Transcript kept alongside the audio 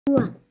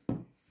Such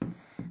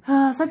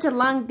a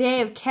long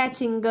day of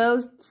catching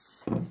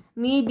ghosts.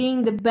 Me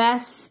being the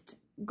best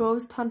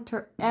ghost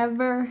hunter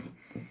ever.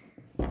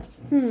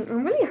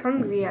 I'm really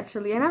hungry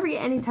actually. I never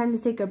get any time to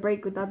take a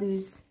break without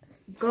these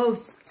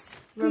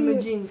ghosts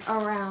rummaging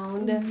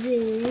around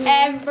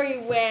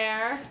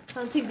everywhere.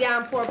 Hunting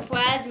down poor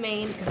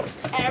Plasmane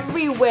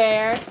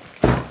everywhere.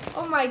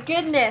 Oh my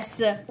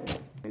goodness.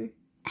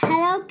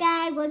 Hello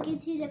guys, welcome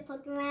to the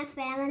Pokemon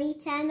Family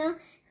channel.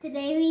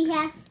 Today we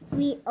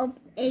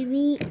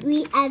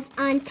as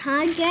on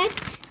Target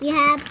we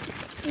have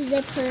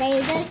the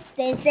Play-Doh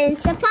Station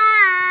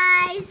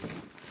Surprise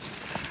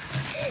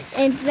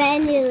and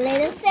brand new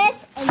Little Sis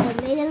and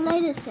the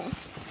Little Sis.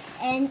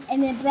 And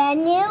the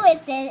brand new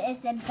is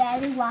the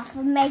Belly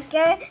Waffle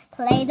Maker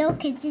Play-Doh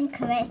Kitchen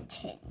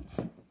Collections.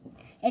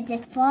 It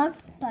is 4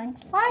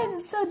 bucks. Why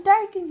is it so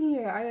dark in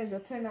here? I gotta go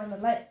turn on the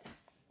lights.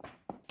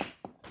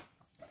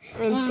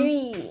 And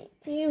 3,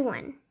 2,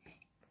 1.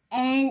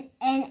 And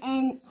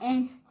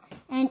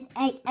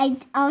I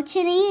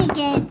actually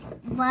get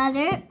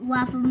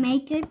waffle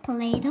maker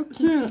Play-Doh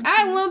kitchen.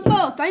 I want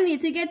both. I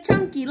need to get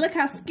chunky. Look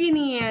how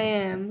skinny I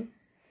am.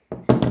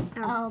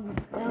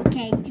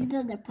 Okay,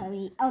 do the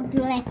puppy.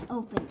 Let's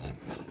open it.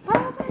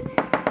 Open it.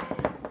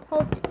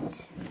 Hold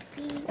it.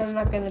 Please. I'm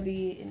not gonna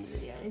be in the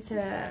video. I need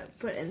to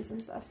put in some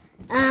stuff.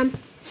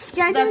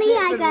 Struggling,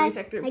 I got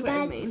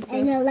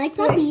an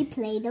Alexa B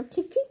Play-Doh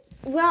kitchen.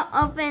 We'll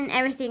open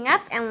everything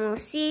up and we'll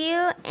see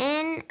you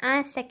in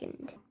a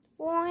second.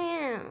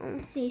 Wow.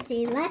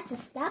 See, lots of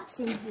stuff's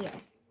in here.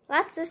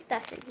 Lots of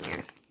stuff in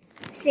here.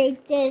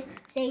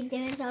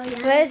 There's all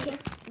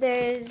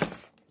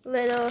There's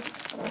little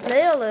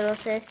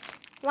sis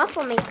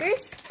waffle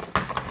makers.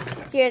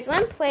 Here's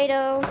one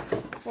Play-Doh,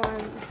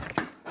 one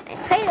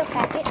Play-Doh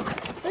packet,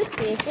 food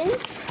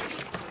creations.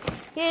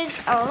 Here's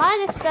a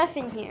lot of stuff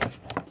in here.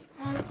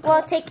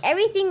 We'll take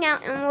everything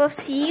out and we'll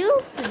see you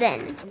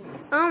then.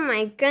 Oh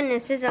my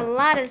goodness, there's a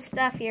lot of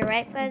stuff here,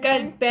 right, Plasmane? You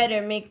guys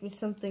better make me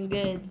something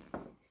good.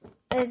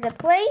 There's a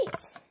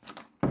plate.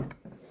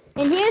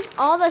 And here's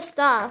all the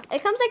stuff.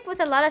 It comes like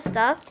with a lot of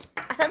stuff.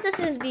 I thought this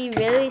would be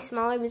really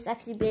small. It was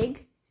actually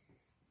big.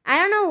 I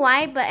don't know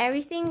why, but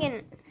everything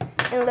in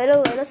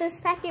Little Sis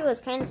packet was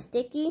kind of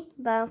sticky,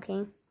 but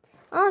okay.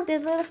 Oh,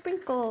 there's little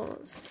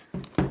sprinkles.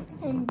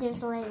 and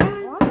there's like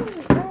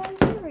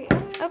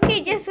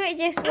Okay, just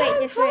wait.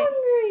 I'm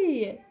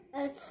hungry.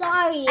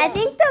 sorry. I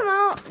think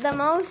the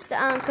most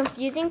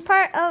confusing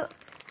part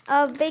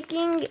of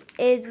baking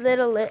is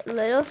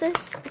little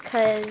sis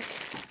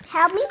because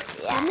Help me.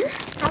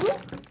 Help me.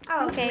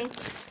 Oh, okay.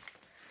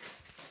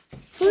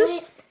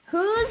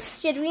 Whose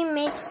should we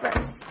make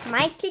first?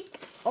 My cake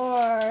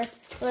or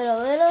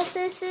little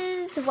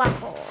sis's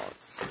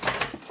waffles?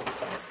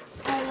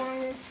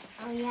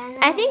 Ariana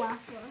I think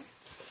waffle.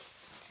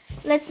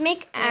 let's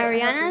make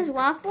Ariana's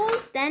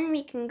waffles, then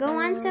we can go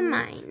on to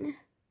mine.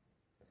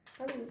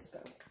 How does this go?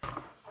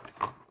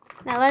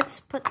 Now let's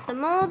put the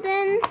mold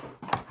in.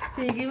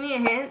 Can you give me a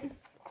hint?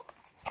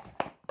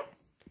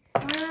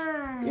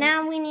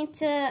 Now we need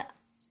to...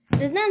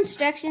 There's no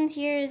instructions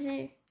here, is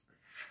there?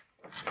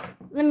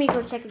 Let me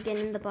go check again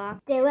in the box.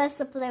 There was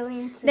the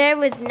blue. There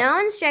was no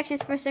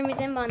instructions for some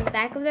reason, but on the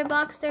back of their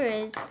box there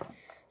is.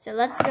 So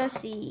let's go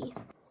see.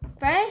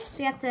 First,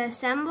 we have to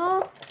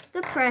assemble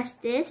the press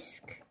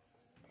disc.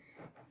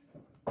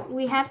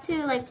 We have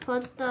to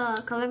put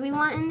the color we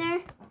want in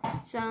there.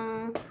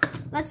 So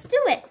let's do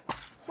it.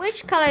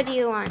 Which color do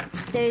you want?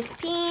 There's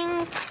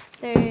pink.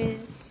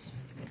 There's...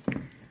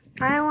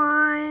 I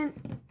want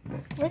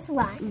Which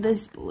one?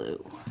 this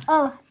blue.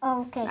 Oh,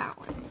 okay. That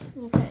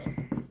one. Okay.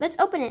 Let's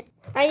open it.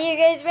 Are you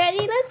guys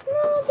ready? Let's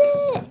mold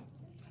it.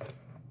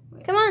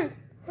 Come on.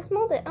 Let's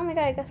mold it. Oh my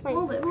god, I got slime.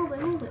 Hold it.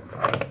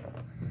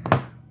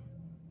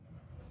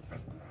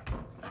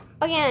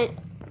 Oh yeah,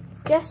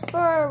 just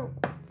for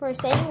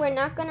saying we're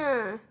not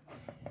gonna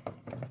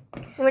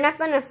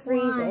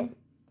freeze it.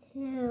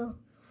 2,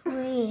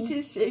 3,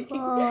 She's shaking.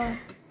 4,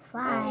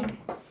 5,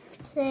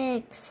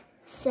 6,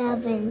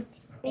 7,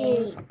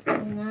 8,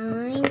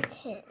 9,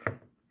 10.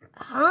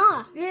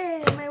 Huh?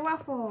 Yay, my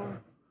waffle.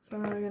 So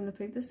now we're gonna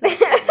pick this up. No,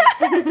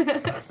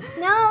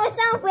 it's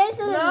not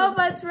whistling. No,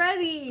 but it's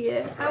ready.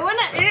 I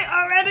wanna eat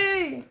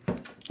already.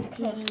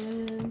 Okay.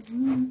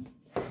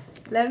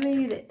 Let me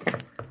eat it.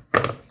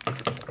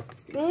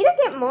 We need to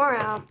get more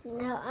out.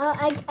 No,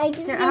 I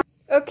just Here,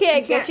 Okay, I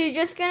You guess can't- you're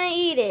just gonna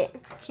eat it.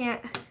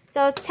 can't.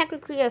 So it's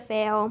technically a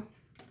fail.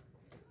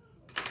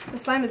 The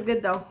slime is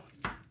good though.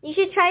 You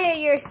should try it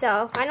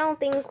yourself. I don't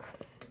think.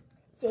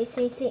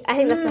 see. I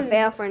think that's a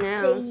fail for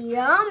now.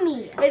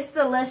 Yummy. It's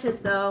delicious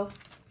though.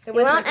 It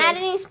We went won't with add it.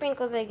 any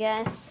sprinkles, I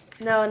guess.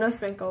 No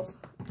sprinkles.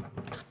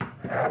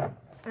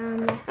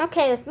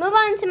 Okay, let's move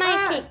on to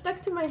my cake. It's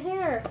stuck to my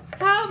hair.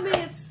 Help me!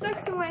 It's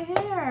stuck to my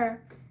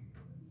hair.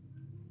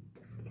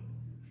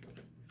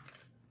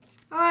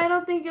 Oh, I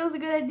don't think it was a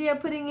good idea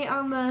putting it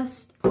on the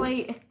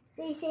plate.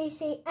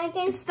 See. I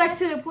can It's stuck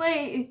to the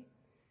plate.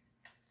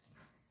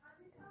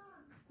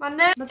 My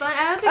neck. But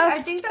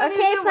I think that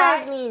Okay, Plasmane.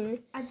 Plasmane.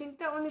 I think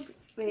that one is.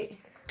 Wait.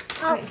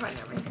 Oh. Wait, fine,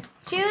 never mind.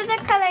 Choose a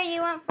color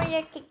you want for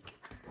your cake.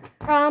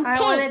 I Pink.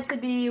 want it to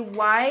be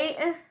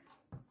white.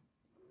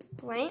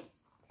 White?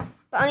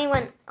 But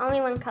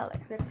only one color.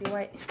 It could be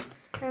white.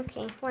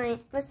 Okay,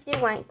 white. Let's do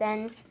white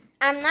then.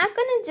 I'm not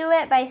going to do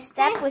it by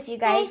step with you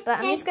guys, but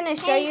I'm just going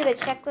to show you the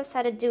checklist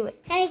how to do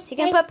it. Hey, So you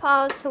can put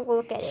pause to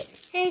look at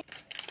it. hey.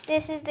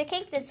 This is the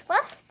cake that's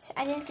left.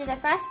 I didn't do the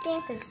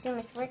frosting because it's too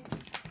much work.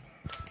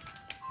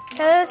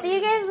 So see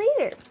you guys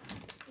later.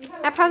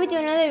 I'll probably do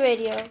another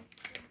video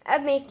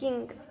of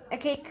making a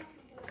cake.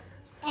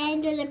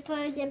 And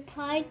the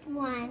part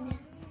 1.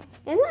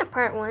 Isn't that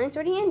part 1? It's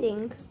already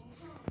ending.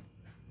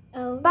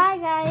 Oh. Bye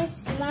guys.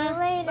 See you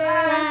later.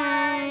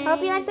 Bye.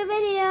 Hope you liked the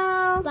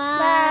video.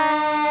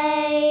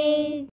 Bye.